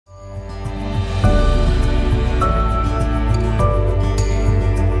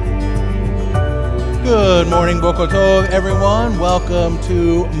Good morning, Boker Tov, everyone. Welcome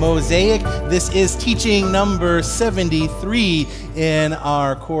to Mosaic. This is teaching number 73 in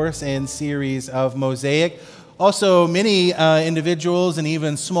our course and series of Mosaic. Also, many individuals and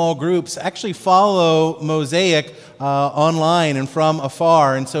even small groups actually follow Mosaic online and from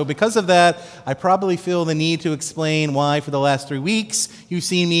afar. And so because of that, I probably feel the need to explain why for the last 3 weeks you've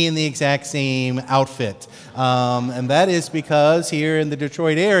seen me in the exact same outfit. And that is because here in the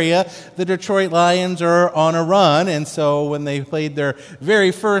Detroit area, the Detroit Lions are on a run. And so when they played their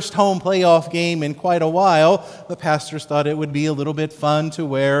very first home playoff game in quite a while, the pastors thought it would be a little bit fun to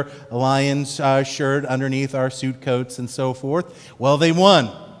wear a Lions shirt underneath our suit coats and so forth. Well, they won.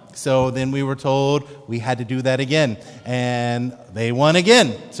 So then we were told we had to do that again. And they won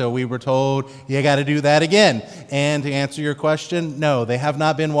again. So we were told, you got to do that again. And to answer your question, no, they have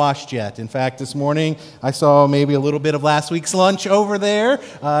not been washed yet. In fact, this morning I saw maybe a little bit of last week's lunch over there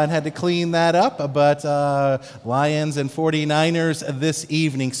and had to clean that up. But Lions and 49ers this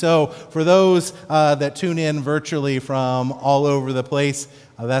evening. So for those that tune in virtually from all over the place,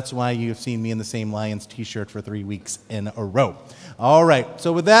 that's why you've seen me in the same Lions t-shirt for 3 weeks in a row. All right,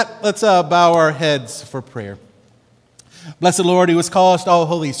 so with that, let's bow our heads for prayer. Blessed Lord, who has caused all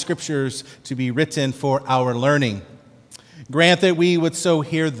holy scriptures to be written for our learning, grant that we would so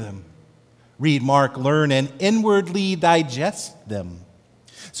hear them, read, mark, learn, and inwardly digest them,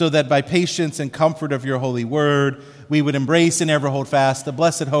 so that by patience and comfort of your holy word, we would embrace and ever hold fast the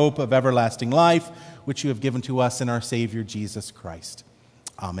blessed hope of everlasting life, which you have given to us in our Savior, Jesus Christ.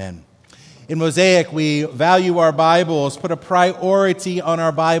 Amen. In Mosaic, we value our Bibles, put a priority on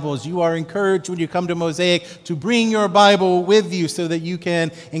our Bibles. You are encouraged when you come to Mosaic to bring your Bible with you so that you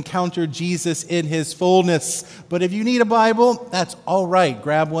can encounter Jesus in his fullness. But if you need a Bible, that's all right.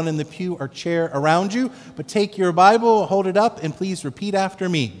 Grab one in the pew or chair around you. But take your Bible, hold it up, and please repeat after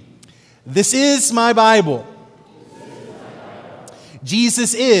me. This is my Bible.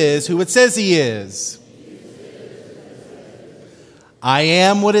 Jesus is who it says he is. I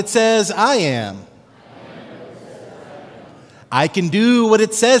am what it says I am. I can do what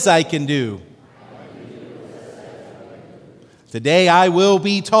it says I can do. Today I will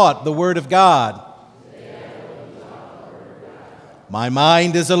be taught the Word of God. My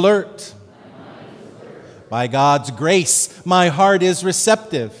mind is alert. By God's grace, my heart is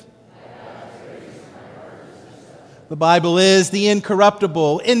receptive. The Bible is the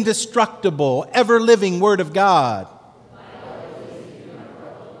incorruptible, indestructible, ever-living Word of God.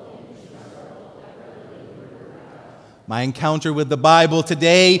 My encounter with the Bible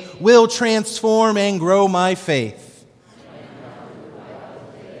today will transform and grow my faith.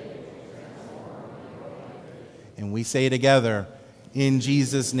 And we say together, in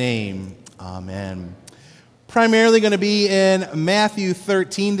Jesus' name, amen. Primarily going to be in Matthew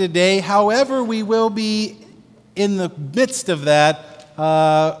 13 today. However, we will be in the midst of that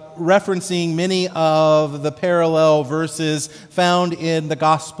referencing many of the parallel verses found in the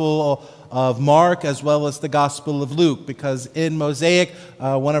Gospel of Mark as well as the Gospel of Luke, because in Mosaic,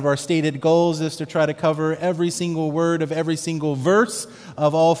 one of our stated goals is to try to cover every single word of every single verse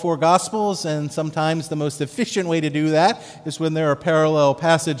of all four Gospels, and sometimes the most efficient way to do that is when there are parallel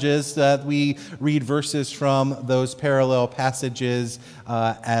passages that we read verses from those parallel passages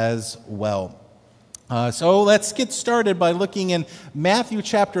as well. So let's get started by looking in Matthew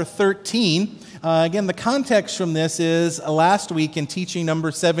chapter 13. Again, the context from this is last week in teaching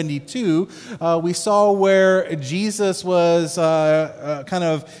number 72, we saw where Jesus was kind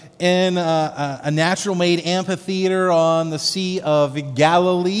of in a natural-made amphitheater on the Sea of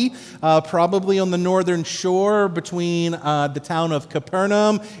Galilee, probably on the northern shore between the town of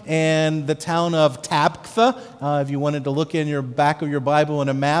Capernaum and the town of Tabgha. If you wanted to look in your back of your Bible in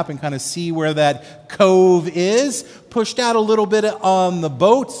a map and kind of see where that cove is, pushed out a little bit on the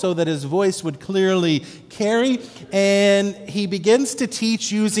boat so that his voice would clearly carry, and he begins to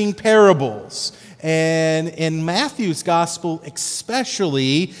teach using parables. And in Matthew's gospel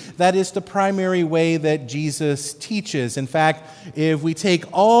especially, that is the primary way that Jesus teaches. In fact, if we take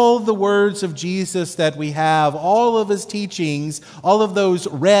all the words of Jesus that we have, all of his teachings, all of those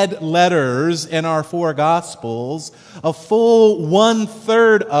red letters in our four gospels, a full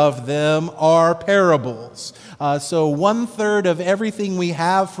 1/3 of them are parables. So 1/3 of everything we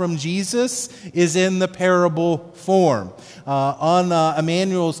have from Jesus is in the parable form. On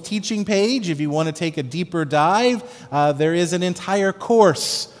Immanuel's teaching page, if you want to take a deeper dive, there is an entire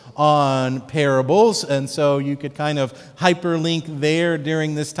course on parables, and so you could kind of hyperlink there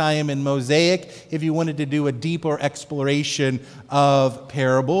during this time in Mosaic if you wanted to do a deeper exploration of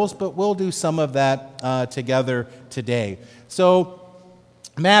parables, but we'll do some of that together today. So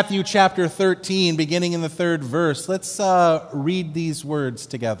Matthew chapter 13, beginning in the 3rd verse. Let's read these words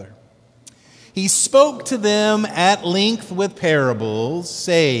together. He spoke to them at length with parables,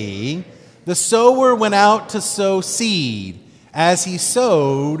 saying, "The sower went out to sow seed. As he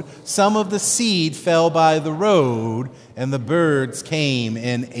sowed, some of the seed fell by the road, and the birds came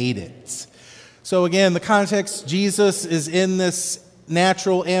and ate it." So again, the context, Jesus is in this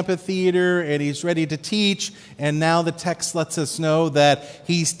natural amphitheater, and he's ready to teach, and now the text lets us know that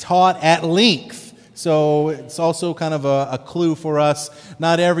he's taught at length. So it's also kind of a clue for us.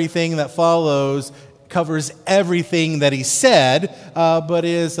 Not everything that follows covers everything that he said, but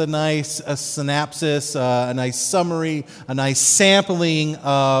is a nice synopsis, a nice summary, a nice sampling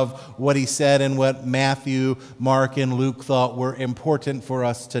of what he said and what Matthew, Mark, and Luke thought were important for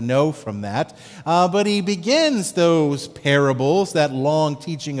us to know from that. But he begins those parables, that long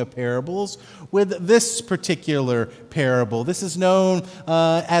teaching of parables, with this particular parable. This is known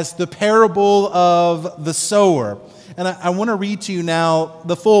as the parable of the sower. And I want to read to you now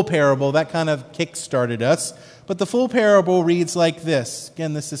the full parable. That kind of kick-started us. But the full parable reads like this.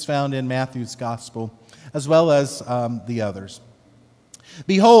 Again, this is found in Matthew's Gospel, as well as the others.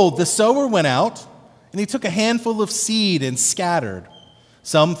 "Behold, the sower went out, and he took a handful of seed and scattered.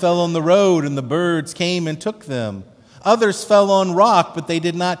 Some fell on the road, and the birds came and took them. Others fell on rock, but they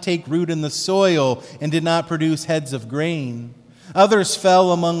did not take root in the soil and did not produce heads of grain. Others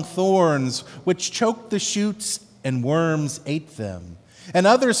fell among thorns, which choked the shoots, and worms ate them. And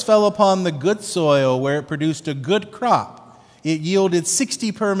others fell upon the good soil, where it produced a good crop. It yielded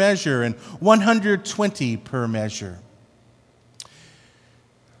 60 per measure and 120 per measure."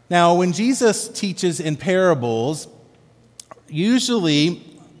 Now, when Jesus teaches in parables, usually,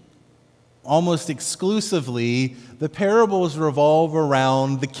 almost exclusively, the parables revolve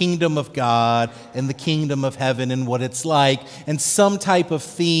around the kingdom of God and the kingdom of heaven and what it's like, and some type of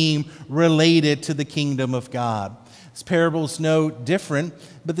theme related to the kingdom of God. This parable's no different,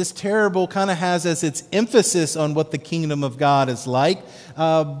 but this parable kind of has as its emphasis on what the kingdom of God is like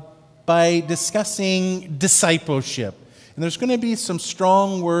by discussing discipleship. And there's going to be some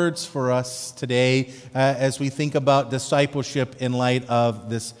strong words for us today as we think about discipleship in light of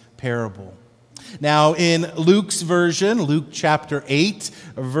this parable. Now, in Luke's version, Luke chapter 8,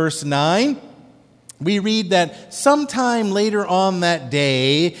 verse 9, we read that sometime later on that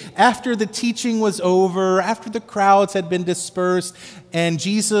day, after the teaching was over, after the crowds had been dispersed, and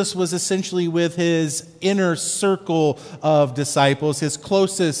Jesus was essentially with his inner circle of disciples, his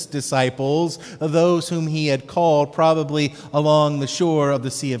closest disciples, those whom he had called probably along the shore of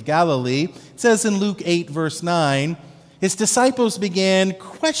the Sea of Galilee. It says in Luke 8, verse 9, his disciples began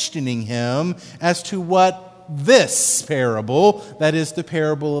questioning him as to what this parable, that is the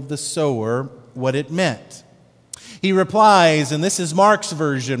parable of the sower, what it meant. He replies, and this is Mark's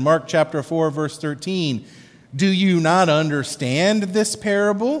version, Mark chapter 4, verse 13, "Do you not understand this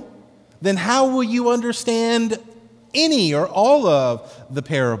parable? Then how will you understand any or all of the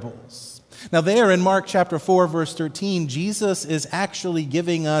parables?" Now there in Mark chapter 4, verse 13, Jesus is actually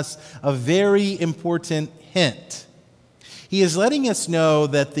giving us a very important hint. He is letting us know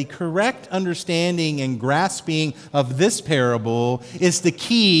that the correct understanding and grasping of this parable is the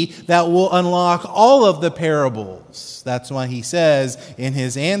key that will unlock all of the parables. That's why he says in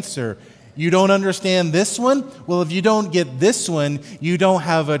his answer, "You don't understand this one? Well, if you don't get this one, you don't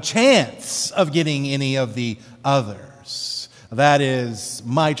have a chance of getting any of the others." That is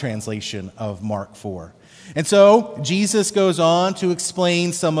my translation of Mark 4. And so Jesus goes on to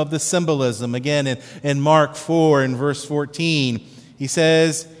explain some of the symbolism. Again, in Mark 4, in verse 14, he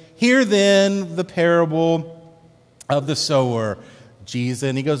says, "Hear then the parable of the sower."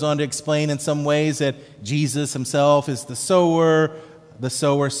 And he goes on to explain in some ways that Jesus himself is the sower. The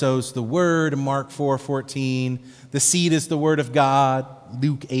sower sows the word, in Mark 4:14. The seed is the word of God,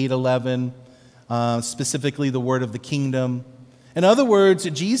 Luke 8:11, specifically the word of the kingdom. In other words,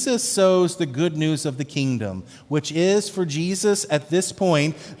 Jesus sows the good news of the kingdom, which is for Jesus at this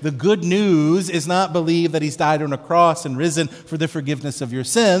point, the good news is not believe that he's died on a cross and risen for the forgiveness of your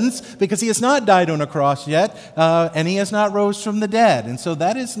sins, because he has not died on a cross yet, and he has not rose from the dead. And so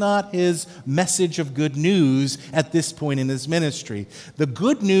that is not his message of good news at this point in his ministry. The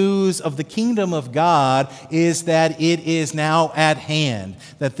good news of the kingdom of God is that it is now at hand,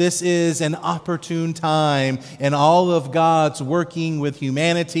 that this is an opportune time in all of God's working with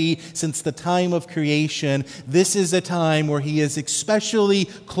humanity since the time of creation. This is a time where he is especially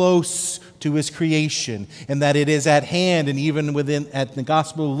close to his creation, and that it is at hand. And even at the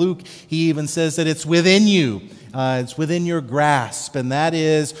Gospel of Luke, he even says that it's within you. It's within your grasp, and that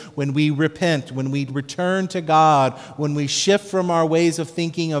is when we repent, when we return to God, when we shift from our ways of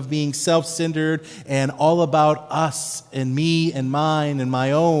thinking of being self-centered and all about us and me and mine and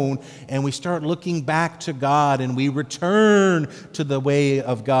my own, and we start looking back to God, and we return to the way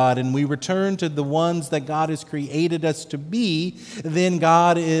of God, and we return to the ones that God has created us to be, then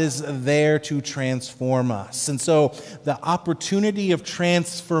God is there to transform us. And so the opportunity of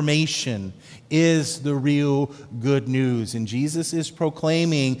transformation is the real good news. And Jesus is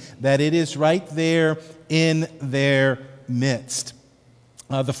proclaiming that it is right there in their midst.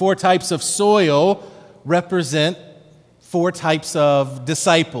 The four types of soil represent four types of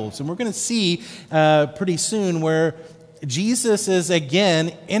disciples. And we're going to see pretty soon where Jesus is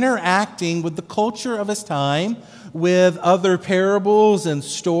again interacting with the culture of his time, with other parables and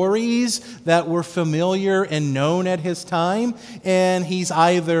stories that were familiar and known at his time. And he's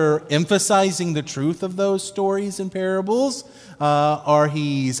either emphasizing the truth of those stories and parables, or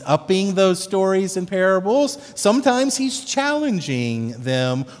he's upping those stories and parables. Sometimes he's challenging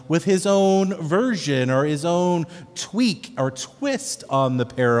them with his own version or his own tweak or twist on the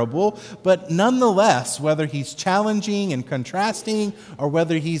parable. But nonetheless, whether he's challenging and contrasting or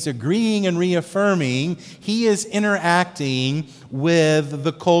whether he's agreeing and reaffirming, he is interacting with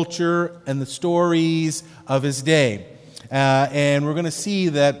the culture and the stories of his day. And we're going to see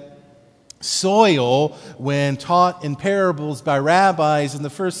that soil, when taught in parables by rabbis in the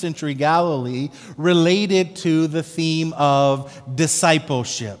first century Galilee, related to the theme of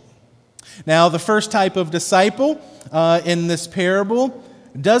discipleship. Now, the first type of disciple in this parable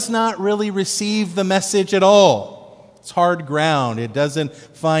does not really receive the message at all. It's hard ground. It doesn't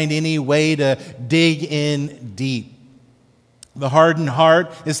find any way to dig in deep. The hardened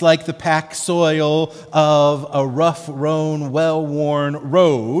heart is like the packed soil of a rough-rown, well-worn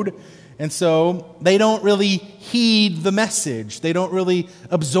road. And so they don't really heed the message. They don't really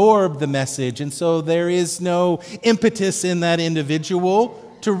absorb the message. And so there is no impetus in that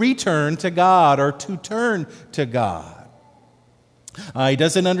individual to return to God or to turn to God. He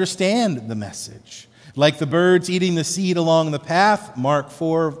doesn't understand the message. Like the birds eating the seed along the path, Mark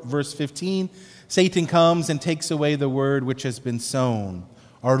 4, verse 15, Satan comes and takes away the word which has been sown.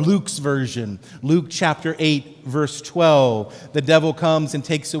 Or Luke's version, Luke chapter 8, verse 12. The devil comes and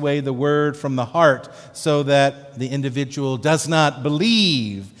takes away the word from the heart so that the individual does not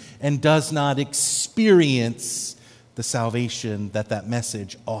believe and does not experience the salvation that that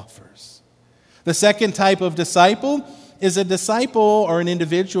message offers. The second type of disciple is a disciple or an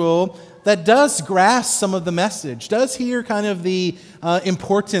individual that does grasp some of the message, does hear kind of the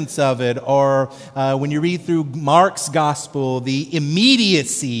importance of it, or when you read through Mark's gospel, the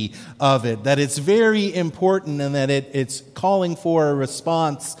immediacy of it, that it's very important and that it's calling for a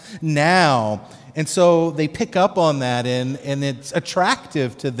response now. And so they pick up on that, and it's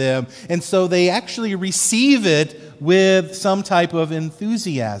attractive to them. And so they actually receive it with some type of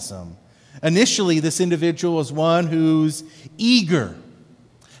enthusiasm. Initially, this individual is one who's eager.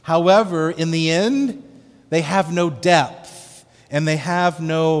 However, in the end, they have no depth and they have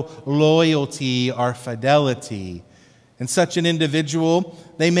no loyalty or fidelity. And such an individual,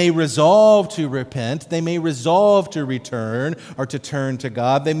 they may resolve to repent, they may resolve to return or to turn to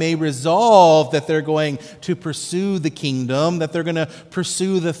God, they may resolve that they're going to pursue the kingdom, that they're going to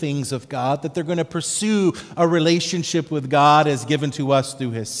pursue the things of God, that they're going to pursue a relationship with God as given to us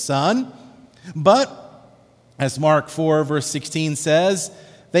through His Son. But, as Mark 4, verse 16 says,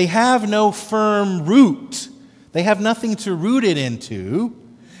 they have no firm root. They have nothing to root it into,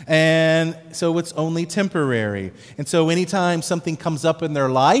 and so it's only temporary. And so anytime something comes up in their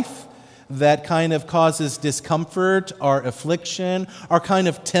life that kind of causes discomfort or affliction or kind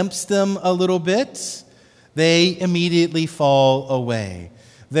of tempts them a little bit, they immediately fall away.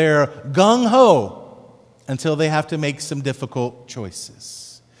 They're gung-ho until they have to make some difficult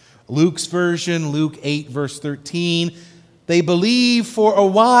choices. Luke's version, Luke 8, verse 13, they believe for a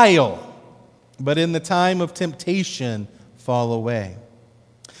while, but in the time of temptation, fall away.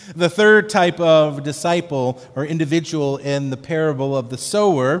 The third type of disciple or individual in the parable of the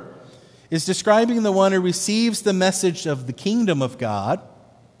sower is describing the one who receives the message of the kingdom of God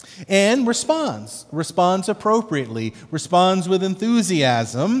and responds appropriately, responds with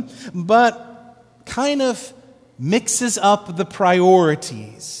enthusiasm, but kind of mixes up the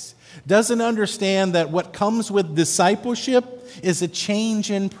priorities. Doesn't understand that what comes with discipleship is a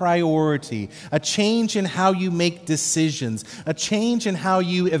change in priority, a change in how you make decisions, a change in how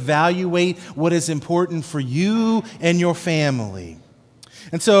you evaluate what is important for you and your family.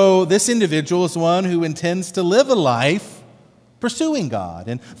 And so this individual is one who intends to live a life pursuing God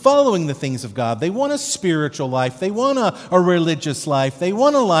and following the things of God. They want a spiritual life. They want a religious life. They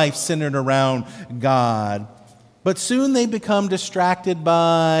want a life centered around God. But soon they become distracted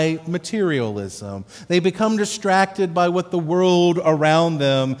by materialism. They become distracted by what the world around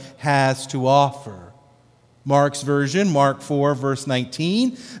them has to offer. Mark's version, Mark 4, verse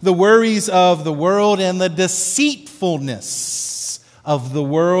 19, the worries of the world and the deceitfulness of the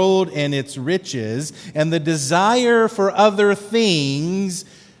world and its riches and the desire for other things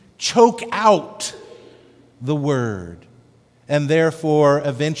choke out the word and therefore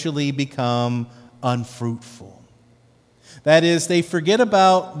eventually become unfruitful. That is, they forget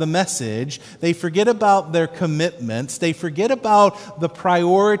about the message, they forget about their commitments, they forget about the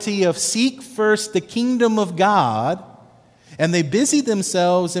priority of seek first the kingdom of God, and they busy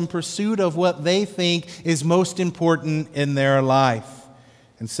themselves in pursuit of what they think is most important in their life.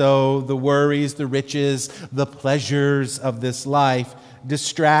 And so the worries, the riches, the pleasures of this life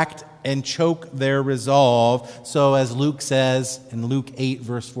distract and choke their resolve. So as Luke says in Luke 8,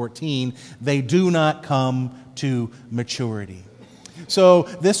 verse 14, they do not come to maturity. So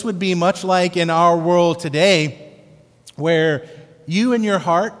this would be much like in our world today, where you in your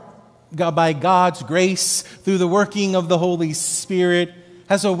heart, by God's grace, through the working of the Holy Spirit,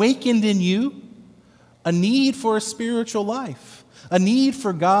 has awakened in you a need for a spiritual life, a need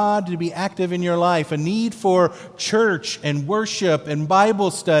for God to be active in your life, a need for church and worship and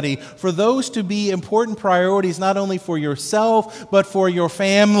Bible study, for those to be important priorities not only for yourself, but for your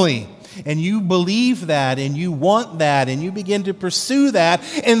family. And you believe that, and you want that, and you begin to pursue that,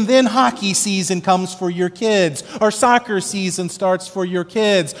 and then hockey season comes for your kids, or soccer season starts for your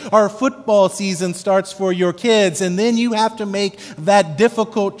kids, or football season starts for your kids, and then you have to make that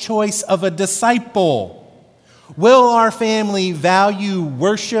difficult choice of a disciple. Will our family value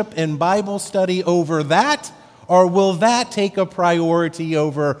worship and Bible study over that, or will that take a priority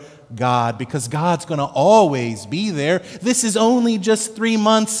over God? Because God's going to always be there. This is only just 3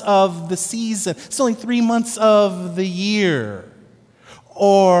 months of the season. It's only 3 months of the year.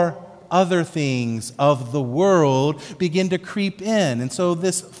 Or other things of the world begin to creep in. And so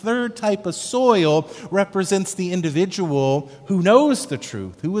this third type of soil represents the individual who knows the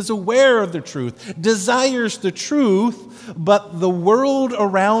truth, who is aware of the truth, desires the truth, but the world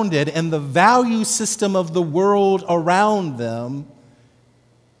around it and the value system of the world around them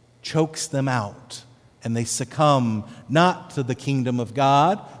chokes them out, and they succumb not to the kingdom of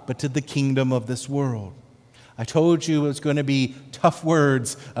God, but to the kingdom of this world. I told you it was going to be tough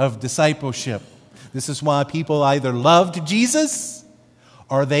words of discipleship. This is why people either loved Jesus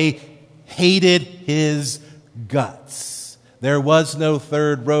or they hated his guts. There was no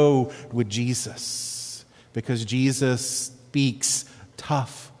third row with Jesus because Jesus speaks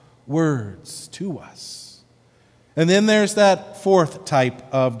tough words to us. And then there's that fourth type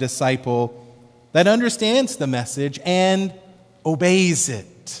of disciple that understands the message and obeys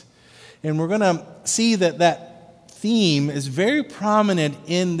it. And we're going to see that theme is very prominent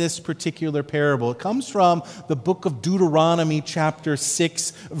in this particular parable. It comes from the book of Deuteronomy, chapter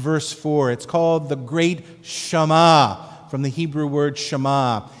 6, verse 4. It's called the Great Shema, from the Hebrew word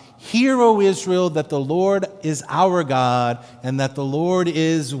Shema. Hear, O Israel, that the Lord is our God, and that the Lord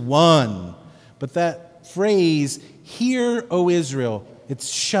is one. But that phrase, hear, O Israel,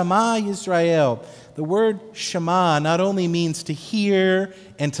 it's Shema Yisrael. The word Shema not only means to hear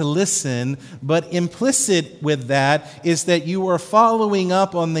and to listen, but implicit with that is that you are following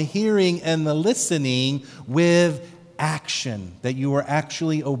up on the hearing and the listening with action, that you are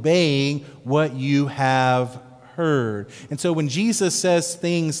actually obeying what you have heard. And so when Jesus says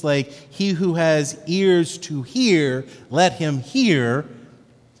things like, he who has ears to hear, let him hear,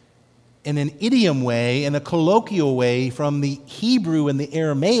 in an idiom way, in a colloquial way from the Hebrew and the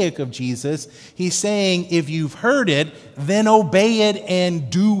Aramaic of Jesus, he's saying, if you've heard it, then obey it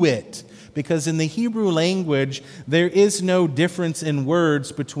and do it. Because in the Hebrew language, there is no difference in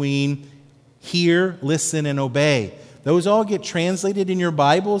words between hear, listen, and obey. Those all get translated in your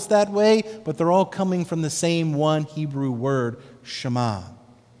Bibles that way, but they're all coming from the same one Hebrew word, Shema.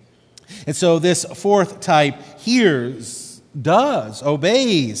 And so this fourth type hears, does,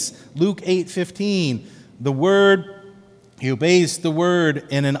 obeys. Luke 8:15, the word, he obeys the word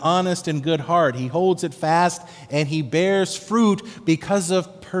in an honest and good heart. He holds it fast and he bears fruit because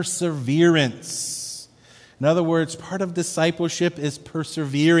of perseverance. In other words, part of discipleship is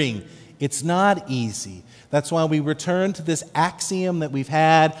persevering. It's not easy. That's why we return to this axiom that we've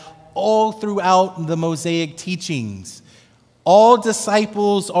had all throughout the Mosaic teachings. All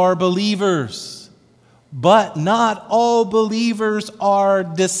disciples are believers. But not all believers are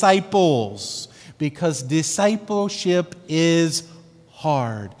disciples, because discipleship is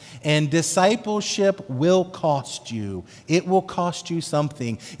hard. And discipleship will cost you. It will cost you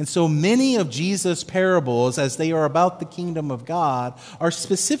something. And so many of Jesus' parables, as they are about the kingdom of God, are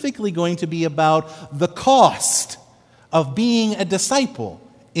specifically going to be about the cost of being a disciple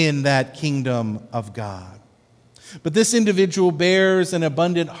in that kingdom of God. But this individual bears an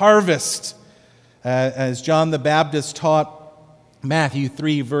abundant harvest. As John the Baptist taught Matthew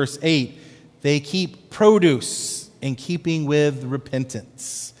 3, verse 8, they keep produce in keeping with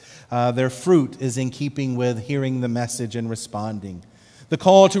repentance. Their fruit is in keeping with hearing the message and responding. The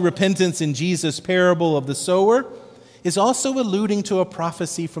call to repentance in Jesus' parable of the sower is also alluding to a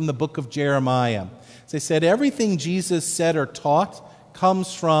prophecy from the book of Jeremiah. As I said, everything Jesus said or taught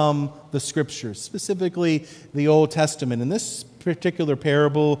comes from the Scriptures, specifically the Old Testament. And this particular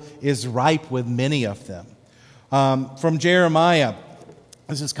parable is ripe with many of them. From Jeremiah,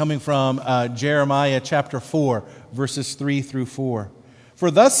 this is coming from Jeremiah chapter 4, verses 3 through 4. For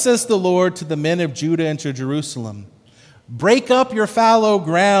thus says the Lord to the men of Judah and to Jerusalem, break up your fallow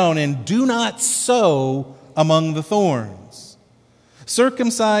ground and do not sow among the thorns.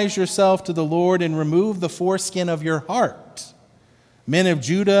 Circumcise yourself to the Lord and remove the foreskin of your heart, men of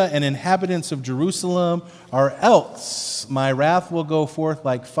Judah and inhabitants of Jerusalem, or else my wrath will go forth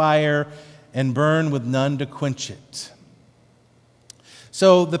like fire and burn with none to quench it.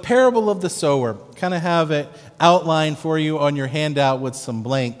 So the parable of the sower, kind of have it outlined for you on your handout with some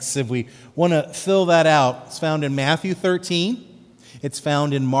blanks. If we want to fill that out, it's found in Matthew 13, it's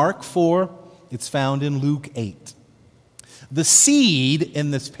found in Mark 4, it's found in Luke 8. The seed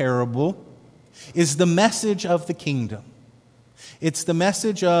in this parable is the message of the kingdom. It's the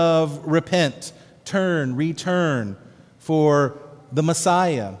message of repent, turn, return for the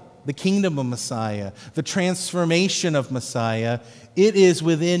Messiah, the kingdom of Messiah, the transformation of Messiah. It is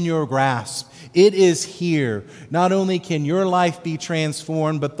within your grasp. It is here. Not only can your life be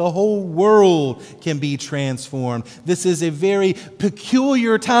transformed, but the whole world can be transformed. This is a very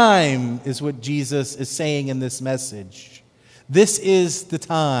peculiar time, is what Jesus is saying in this message. This is the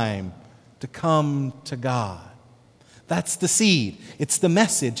time to come to God. That's the seed. It's the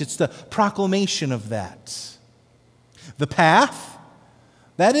message. It's the proclamation of that. The path,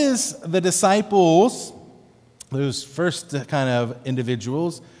 that is the disciples, those first kind of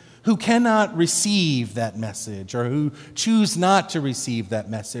individuals who cannot receive that message, or who choose not to receive that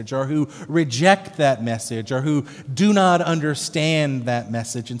message, or who reject that message, or who do not understand that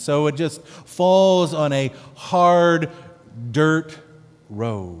message. And so it just falls on a hard dirt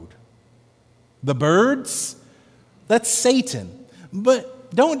road. The birds, that's Satan.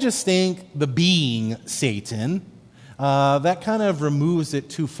 But don't just think the being Satan. That kind of removes it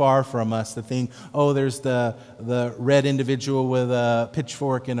too far from us to think, oh, there's the red individual with a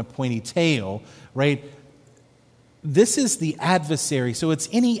pitchfork and a pointy tail, right? This is the adversary. So it's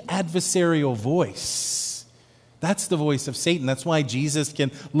any adversarial voice. That's the voice of Satan. That's why Jesus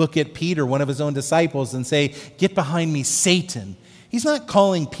can look at Peter, one of his own disciples, and say, get behind me, Satan. He's not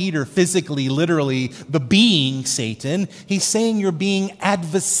calling Peter physically, literally, the being Satan. He's saying you're being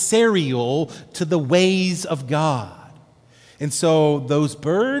adversarial to the ways of God. And so those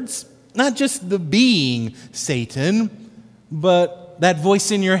birds, not just the being Satan, but that voice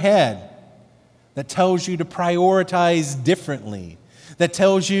in your head that tells you to prioritize differently, that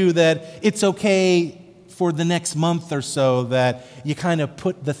tells you that it's okay for the next month or so that you kind of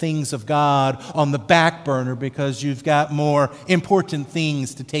put the things of God on the back burner because you've got more important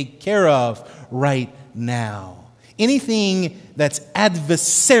things to take care of right now. Anything that's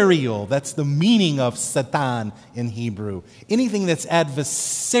adversarial, that's the meaning of Satan in Hebrew. Anything that's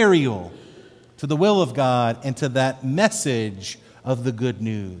adversarial to the will of God and to that message of the good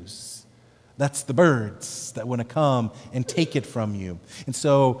news. That's the birds that want to come and take it from you. And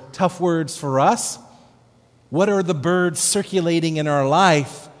so, tough words for us. What are the birds circulating in our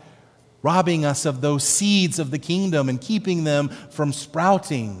life, robbing us of those seeds of the kingdom and keeping them from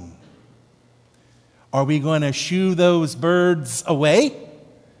sprouting? Are we going to shoo those birds away?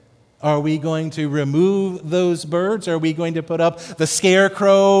 Are we going to remove those birds? Are we going to put up the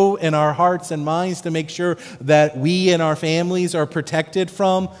scarecrow in our hearts and minds to make sure that we and our families are protected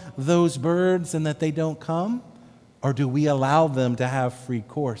from those birds and that they don't come? Or do we allow them to have free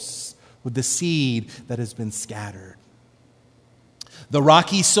course with the seed that has been scattered? The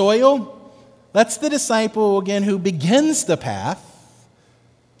rocky soil, that's the disciple, again, who begins the path,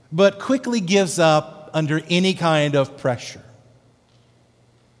 but quickly gives up under any kind of pressure.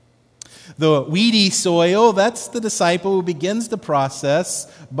 The weedy soil, that's the disciple who begins the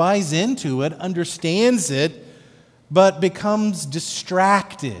process, buys into it, understands it, but becomes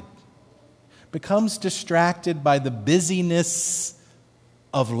distracted, becomes distracted by the busyness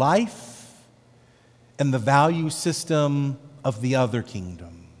of life and the value system of the other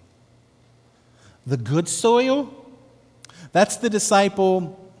kingdom. The good soil, that's the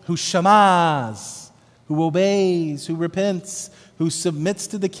disciple who shamas, who obeys, who repents, who submits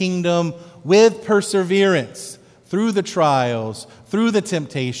to the kingdom with perseverance through the trials, through the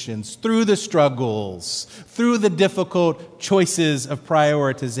temptations, through the struggles, through the difficult choices of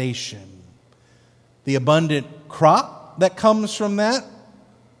prioritization. The abundant crop that comes from that,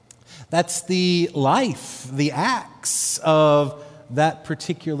 that's the life, the acts of that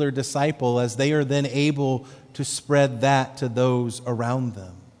particular disciple as they are then able to spread that to those around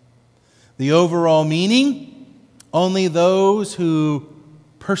them. The overall meaning, only those who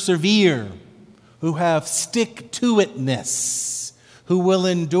persevere, who have stick-to-itness, who will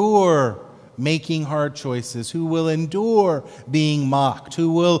endure making hard choices, who will endure being mocked,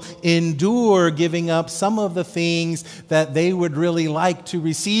 who will endure giving up some of the things that they would really like to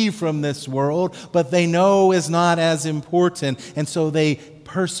receive from this world, but they know is not as important, and so they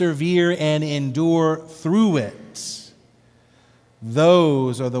persevere and endure through it.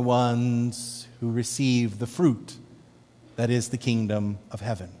 Those are the ones who receive the fruit that is the kingdom of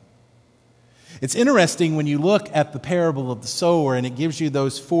heaven. It's interesting when you look at the parable of the sower and it gives you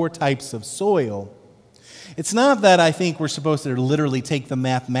those 4 types of soil. It's not that I think we're supposed to literally take the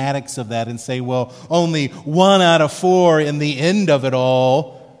mathematics of that and say, well, only 1 out of 4 in the end of it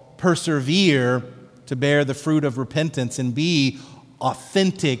all persevere to bear the fruit of repentance and be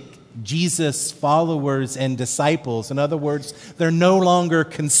authentic Jesus followers and disciples. In other words, they're no longer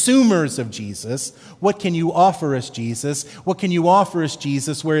consumers of Jesus. What can you offer us, Jesus? What can you offer us,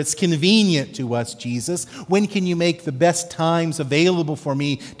 Jesus, where it's convenient to us, Jesus? When can you make the best times available for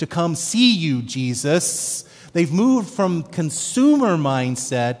me to come see you, Jesus? They've moved from consumer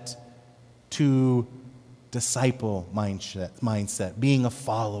mindset to disciple mindset, being a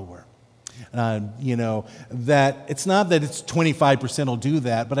follower. That it's not that it's 25% will do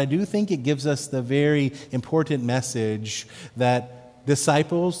that, but I do think it gives us the very important message that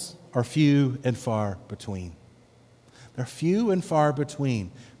disciples are few and far between. They're few and far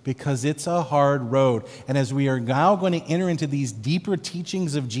between because it's a hard road. And as we are now going to enter into these deeper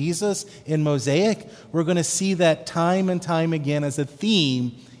teachings of Jesus in Mosaic, we're going to see that time and time again as a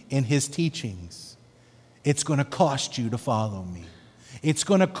theme in his teachings. It's going to cost you to follow me. It's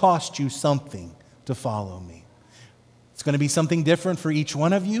going to cost you something to follow me. It's going to be something different for each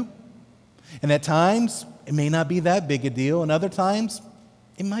one of you. And at times, it may not be that big a deal. And other times,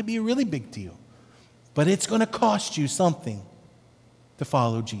 it might be a really big deal. But it's going to cost you something to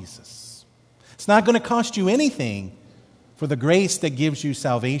follow Jesus. It's not going to cost you anything for the grace that gives you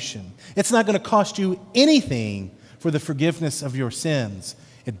salvation. It's not going to cost you anything for the forgiveness of your sins.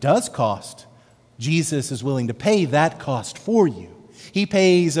 It does cost. Jesus is willing to pay that cost for you. He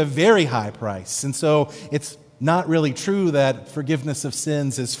pays a very high price. And so it's not really true that forgiveness of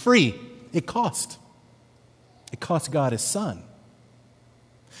sins is free. It cost. It cost God his Son.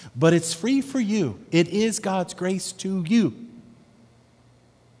 But it's free for you. It is God's grace to you.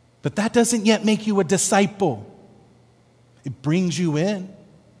 But that doesn't yet make you a disciple. It brings you in.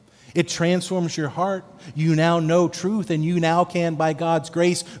 It transforms your heart. You now know truth, and you now can, by God's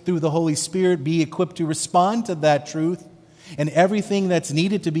grace, through the Holy Spirit, be equipped to respond to that truth. And everything that's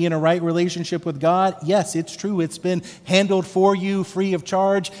needed to be in a right relationship with God, yes, it's true. It's been handled for you free of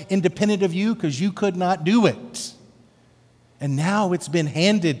charge, independent of you, because you could not do it. And now it's been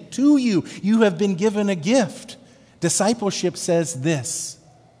handed to you. You have been given a gift. Discipleship says this.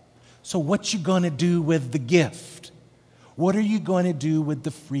 So what you going to do with the gift? What are you going to do with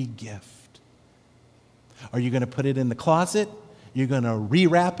the free gift? Are you going to put it in the closet? You're going to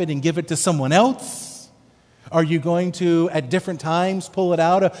rewrap it and give it to someone else? Are you going to, at different times, pull it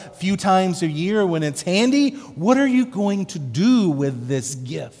out a few times a year when it's handy? What are you going to do with this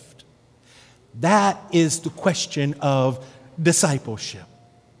gift? That is the question of discipleship.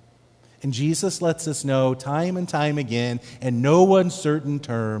 And Jesus lets us know time and time again, in no uncertain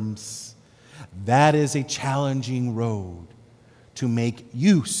terms, that is a challenging road to make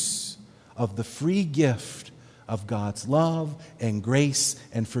use of the free gift of God's love and grace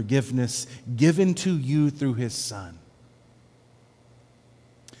and forgiveness given to you through his Son.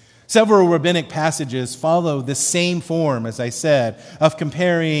 Several rabbinic passages follow the same form, as I said, of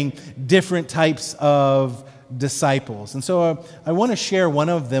comparing different types of disciples. And so I want to share one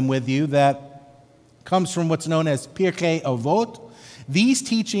of them with you that comes from what's known as Pirkei Avot. These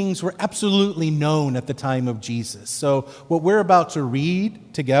teachings were absolutely known at the time of Jesus. So what we're about to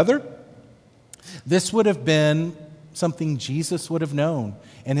read together, this would have been something Jesus would have known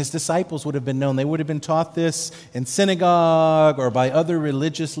and his disciples would have been known. They would have been taught this in synagogue or by other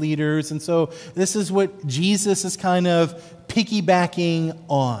religious leaders. And so this is what Jesus is kind of piggybacking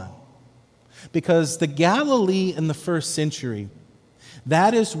on. Because the Galilee in the first century,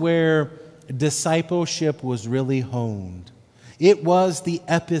 that is where discipleship was really honed. It was the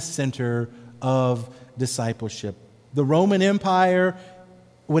epicenter of discipleship. The Roman Empire,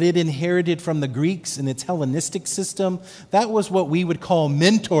 what it inherited from the Greeks in its Hellenistic system, that was what we would call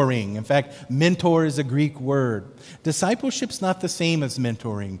mentoring. In fact, mentor is a Greek word. Discipleship's not the same as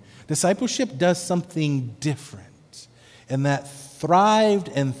mentoring. Discipleship does something different, and that thrived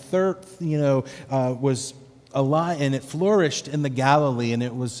and was alive, and it flourished in the Galilee, and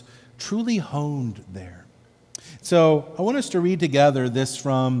it was truly honed there. So I want us to read together this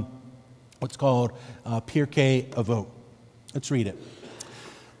from what's called Pirkei Avot. Let's read it.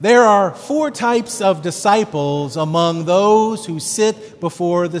 There are 4 types of disciples among those who sit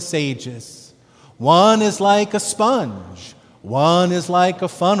before the sages. One is like a sponge, one is like a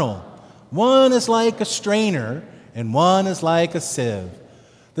funnel, one is like a strainer, and one is like a sieve.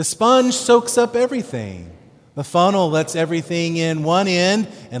 The sponge soaks up everything. The funnel lets everything in one end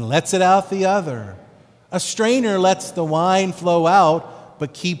and lets it out the other. A strainer lets the wine flow out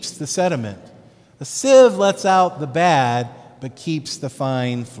but keeps the sediment. A sieve lets out the bad but keeps the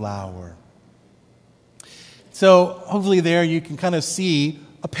fine flour. So hopefully there you can kind of see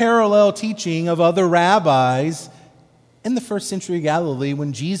a parallel teaching of other rabbis in the first century Galilee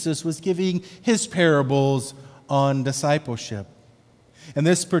when Jesus was giving his parables on discipleship. In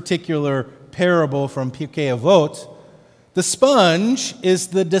this particular parable from Pirkei Avot, the sponge is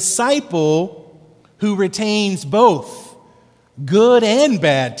the disciple who retains both good and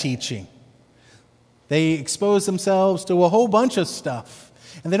bad teaching. They expose themselves to a whole bunch of stuff,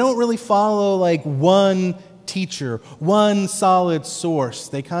 and they don't really follow like one teacher, one solid source.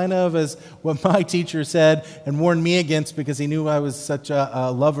 They kind of, as what my teacher said and warned me against because he knew I was such a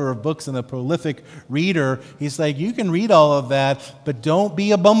lover of books and a prolific reader, he's like, you can read all of that, but don't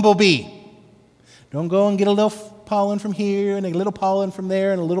be a bumblebee. Don't go and get a little pollen from here and a little pollen from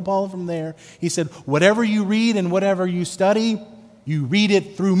there and a little pollen from there. He said, whatever you read and whatever you study, you read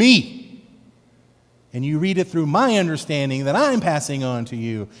it through me. And you read it through my understanding that I'm passing on to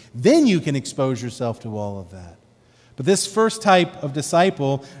you. Then you can expose yourself to all of that. But this first type of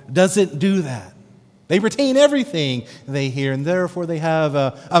disciple doesn't do that. They retain everything they hear, and therefore they have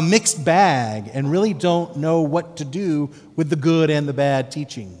a mixed bag and really don't know what to do with the good and the bad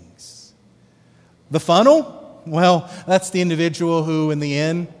teachings. The funnel? Well, that's the individual who, in the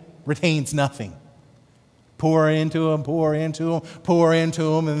end, retains nothing. Pour into them, pour into them, pour into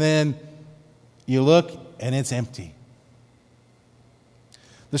them, and then you look and it's empty.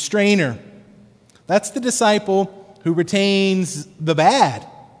 The strainer, that's the disciple who retains the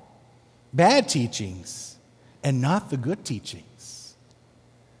bad teachings and not the good teachings.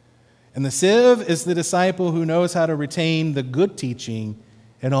 And the sieve is the disciple who knows how to retain the good teaching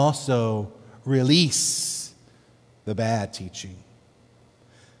and also release the bad teaching.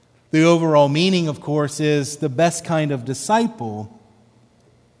 The overall meaning, of course, is the best kind of disciple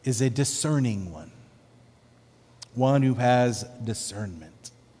is a discerning one who has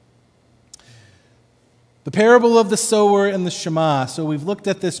discernment. The parable of the sower and the Shema. So we've looked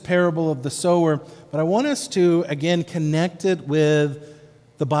at this parable of the sower, but I want us to, again, connect it with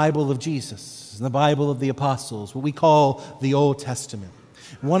the Bible of Jesus, the Bible of the apostles, what we call the Old Testament.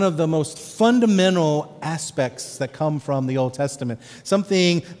 One of the most fundamental aspects that come from the Old Testament,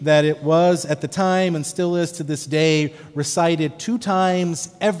 something that it was at the time and still is to this day, recited 2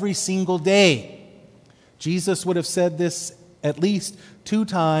 times every single day. Jesus would have said this at least 2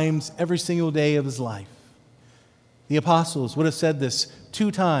 times every single day of his life. The apostles would have said this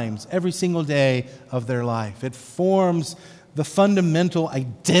 2 times every single day of their life. It forms the fundamental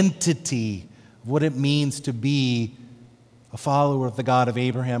identity of what it means to be a follower of the God of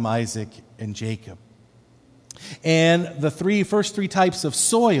Abraham, Isaac, and Jacob. And the first three types of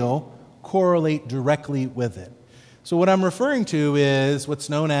soil correlate directly with it. So what I'm referring to is what's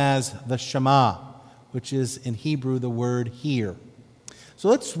known as the Shema, which is in Hebrew the word hear. So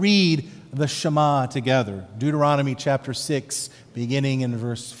let's read the Shema together. Deuteronomy chapter 6, beginning in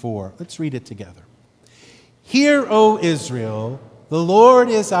verse 4. Let's read it together. Hear, O Israel, the Lord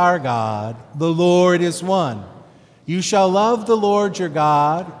is our God, the Lord is one. You shall love the Lord your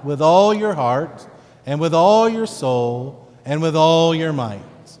God with all your heart and with all your soul and with all your might.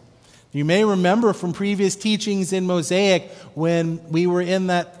 You may remember from previous teachings in Mosaic when we were in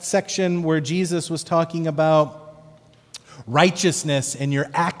that section where Jesus was talking about righteousness and your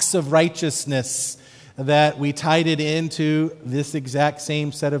acts of righteousness. that we tied it into this exact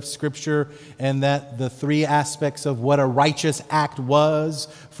same set of Scripture, and that the three aspects of what a righteous act was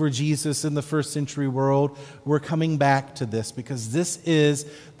for Jesus in the first century world, we're coming back to this because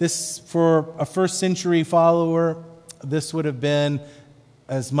this for a first century follower, this would have been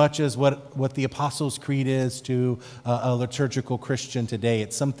as much as what the Apostles' Creed is to a liturgical Christian today.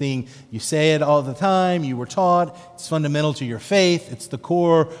 It's something you say it all the time, you were taught, it's fundamental to your faith, it's the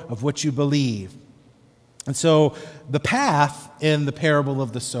core of what you believe. And so the path in the parable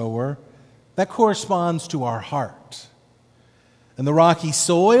of the sower, that corresponds to our heart. And the rocky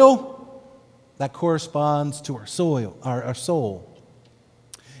soil, that corresponds to our soul.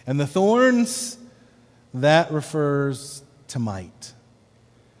 And the thorns, that refers to might.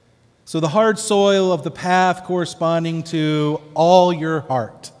 So the hard soil of the path corresponding to all your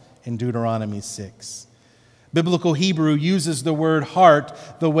heart in Deuteronomy 6. Biblical Hebrew uses the word heart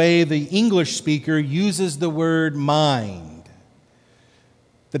the way the English speaker uses the word mind.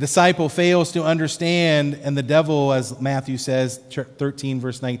 The disciple fails to understand, and the devil, as Matthew says, 13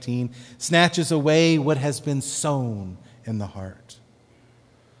 verse 19, snatches away what has been sown in the heart.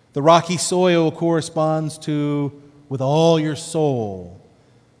 The rocky soil corresponds to with all your soul.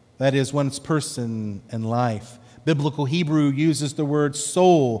 That is one's person and life. Biblical Hebrew uses the word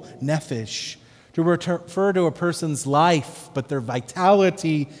soul, nephesh, to refer to a person's life, but their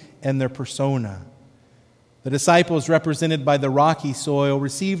vitality and their persona. The disciples, represented by the rocky soil,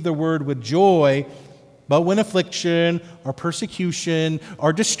 receive the word with joy, but when affliction or persecution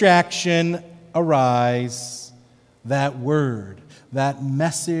or distraction arise, that word, that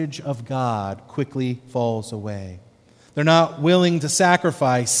message of God quickly falls away. They're not willing to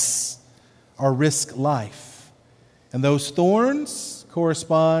sacrifice or risk life. And those thorns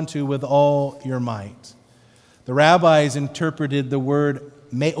correspond to with all your might. The rabbis interpreted the word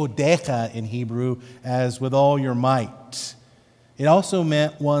me'odecha in Hebrew as with all your might. It also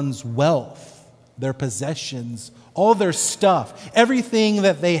meant one's wealth, their possessions, all their stuff, everything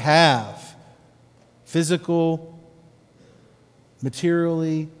that they have, physical,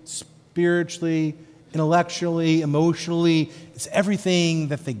 materially, spiritually, intellectually, emotionally, it's everything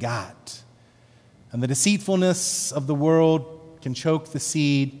that they got. And the deceitfulness of the world can choke the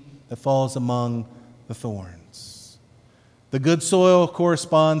seed that falls among the thorns. The good soil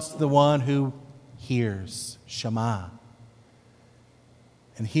corresponds to the one who hears, Shema,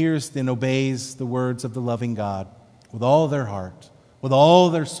 and hears and obeys the words of the loving God with all their heart, with all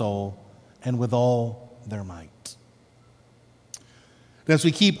their soul, and with all their might. As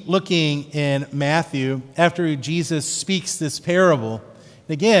we keep looking in Matthew, after Jesus speaks this parable,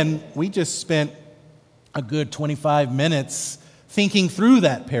 again, we just spent a good 25 minutes thinking through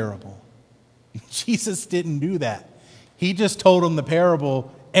that parable. Jesus didn't do that. He just told them the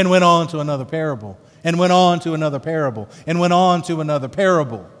parable and went on to another parable, and went on to another parable, and went on to another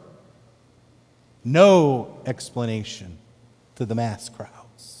parable. No explanation to the mass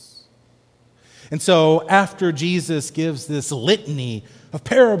crowds. And so after Jesus gives this litany of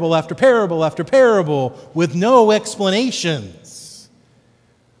parable after parable after parable with no explanations,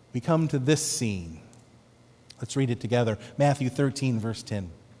 we come to this scene. Let's read it together. Matthew 13, verse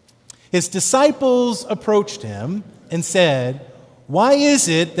 10. His disciples approached him and said, "Why is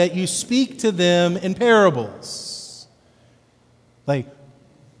it that you speak to them in parables?" Like,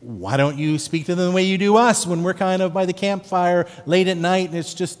 why don't you speak to them the way you do us when we're kind of by the campfire late at night and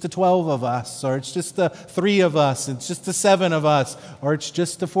it's just the 12 of us, or it's just the 3 of us, it's just the 7 of us, or it's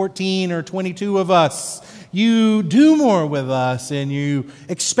just the 14 or 22 of us. You do more with us and you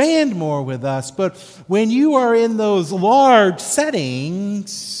expand more with us. But when you are in those large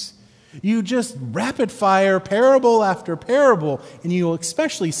settings, you just rapid fire parable after parable. And you'll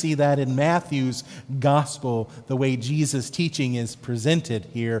especially see that in Matthew's gospel, the way Jesus' teaching is presented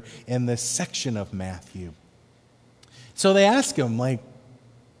here in this section of Matthew. So they ask him, like,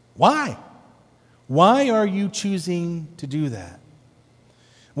 why? Why are you choosing to do that?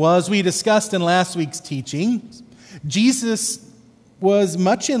 Well, as we discussed in last week's teaching, Jesus was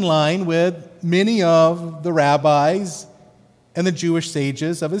much in line with many of the rabbis and the Jewish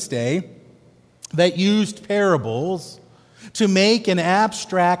sages of his day that used parables to make an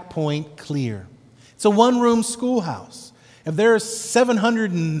abstract point clear. It's a one-room schoolhouse. If there's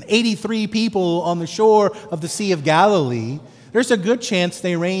 783 people on the shore of the Sea of Galilee, there's a good chance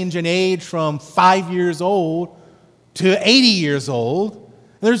they range in age from 5 years old to 80 years old.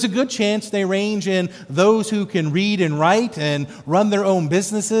 There's a good chance they range in those who can read and write and run their own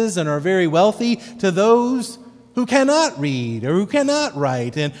businesses and are very wealthy to those who cannot read or who cannot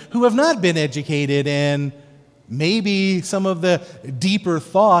write and who have not been educated, and maybe some of the deeper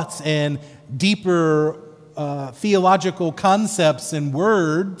thoughts and deeper theological concepts and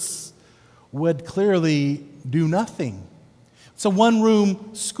words would clearly do nothing. It's a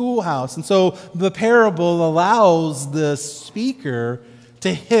one-room schoolhouse. And so the parable allows the speaker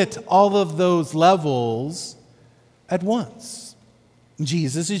to hit all of those levels at once.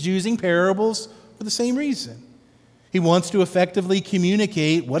 Jesus is using parables for the same reason. He wants to effectively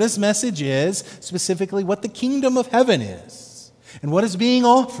communicate what his message is, specifically what the kingdom of heaven is, and what is being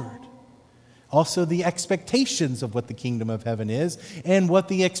offered. Also the expectations of what the kingdom of heaven is, and what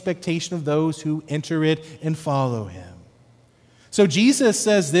the expectation of those who enter it and follow him. So Jesus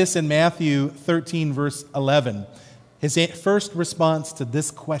says this in Matthew 13, verse 11. His first response to this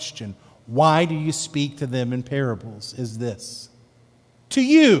question, why do you speak to them in parables, is this: to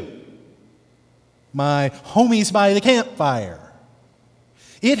you, my homies by the campfire,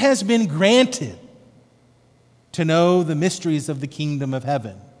 it has been granted to know the mysteries of the kingdom of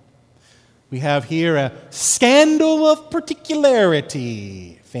heaven. We have here a scandal of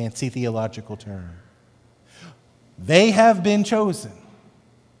particularity, fancy theological term. They have been chosen.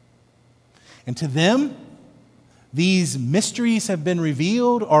 And to them, these mysteries have been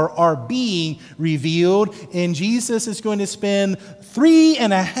revealed or are being revealed, and Jesus is going to spend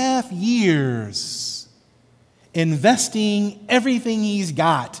 3.5 years investing everything he's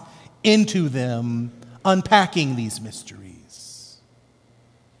got into them, unpacking these mysteries.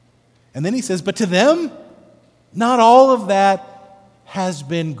 And then he says, but to them, not all of that has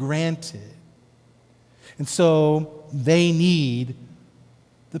been granted. And so they need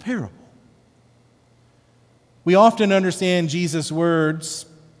the parable. We often understand Jesus' words,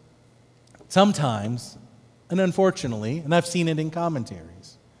 sometimes, and unfortunately, and I've seen it in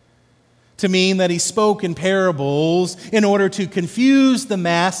commentaries, to mean that he spoke in parables in order to confuse the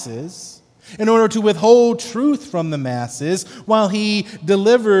masses, in order to withhold truth from the masses, while he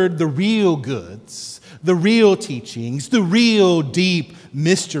delivered the real goods, the real teachings, the real deep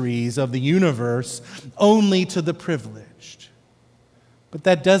mysteries of the universe only to the privileged. But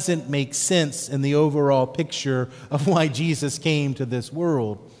that doesn't make sense in the overall picture of why Jesus came to this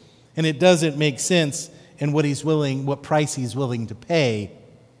world. And it doesn't make sense in what price he's willing to pay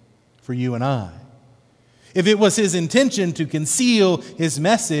for you and I. If it was his intention to conceal his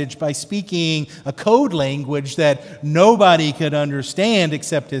message by speaking a code language that nobody could understand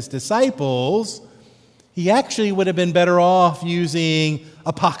except his disciples, he actually would have been better off using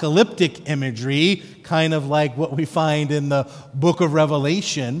apocalyptic imagery, kind of like what we find in the book of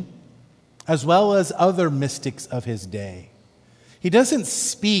Revelation, as well as other mystics of his day. He doesn't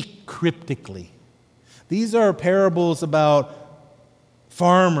speak cryptically. These are parables about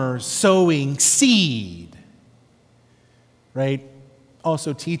farmers sowing seed, right?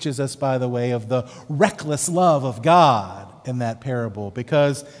 Also teaches us, by the way, of the reckless love of God in that parable,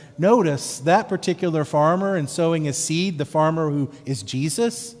 because notice that particular farmer in sowing his seed, the farmer who is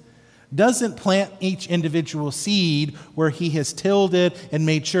Jesus, doesn't plant each individual seed where he has tilled it and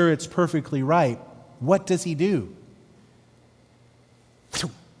made sure it's perfectly right. What does he do?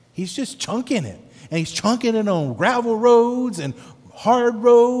 He's just chunking it. And he's chunking it on gravel roads and hard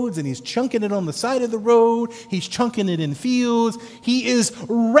roads, and he's chunking it on the side of the road. He's chunking it in fields. He is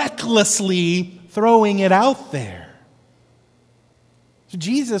recklessly throwing it out there. So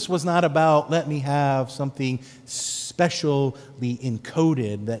Jesus was not about, let me have something specially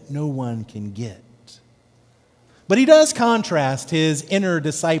encoded that no one can get. But he does contrast his inner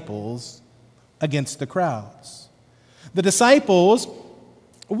disciples against the crowds. The disciples,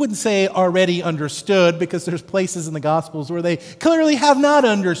 I wouldn't say already understood, because there's places in the Gospels where they clearly have not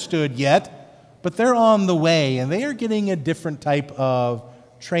understood yet, but they're on the way, and they are getting a different type of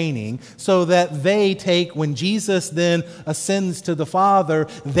training so that they take, when Jesus then ascends to the Father,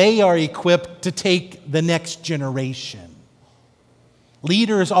 they are equipped to take the next generation.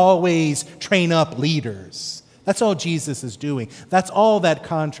 Leaders always train up leaders. That's all Jesus is doing. That's all that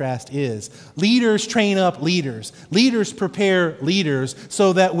contrast is. Leaders train up leaders. Leaders prepare leaders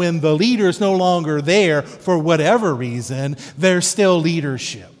so that when the leader's no longer there for whatever reason, there's still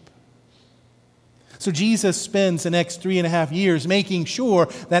leadership. So Jesus spends the next 3.5 years making sure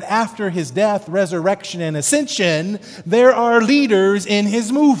that after his death, resurrection, and ascension, there are leaders in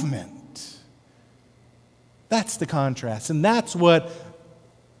his movement. That's the contrast. And that's what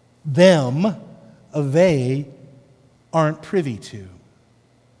they aren't privy to.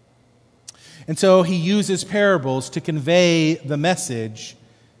 And so he uses parables to convey the message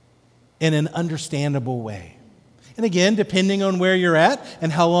in an understandable way. And again, depending on where you're at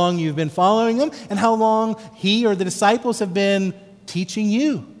and how long you've been following him and how long he or the disciples have been teaching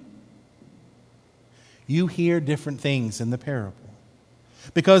you, you hear different things in the parable.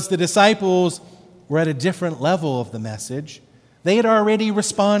 because the disciples were at a different level of the message. They had already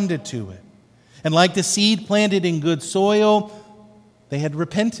responded to it. And like the seed planted in good soil, they had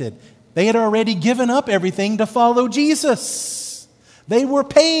repented. They had already given up everything to follow Jesus. They were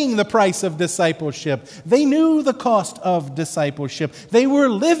paying the price of discipleship. They knew the cost of discipleship. They were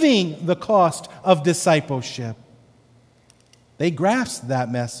living the cost of discipleship. They grasped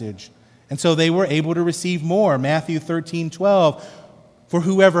that message, and so they were able to receive more. Matthew 13:12, for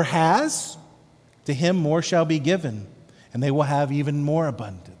whoever has, to him more shall be given, and they will have even more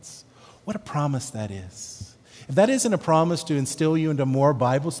abundance. What a promise that is. If that isn't a promise to instill you into more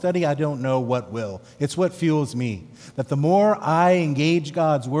Bible study, I don't know what will. It's what fuels me. That the more I engage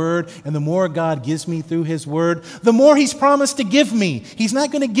God's Word and the more God gives me through His Word, the more He's promised to give me. He's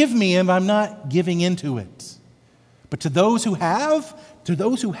not going to give me if I'm not giving into it. But to those who have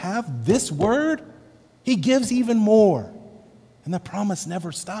this Word, He gives even more. And the promise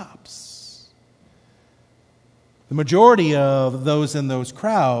never stops. The majority of those in those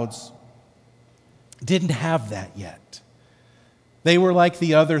crowds didn't have that yet. They were like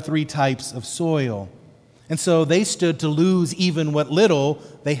the other three types of soil. And so they stood to lose even what little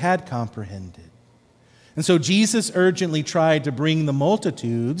they had comprehended. And so Jesus urgently tried to bring the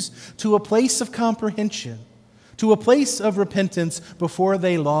multitudes to a place of comprehension, to a place of repentance before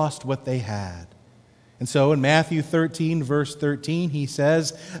they lost what they had. And so in Matthew 13, verse 13, he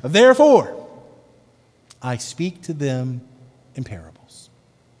says, therefore, I speak to them in parables.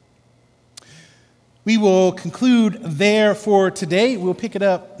 We will conclude there for today. We'll pick it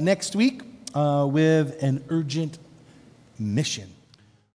up next week with an urgent mission.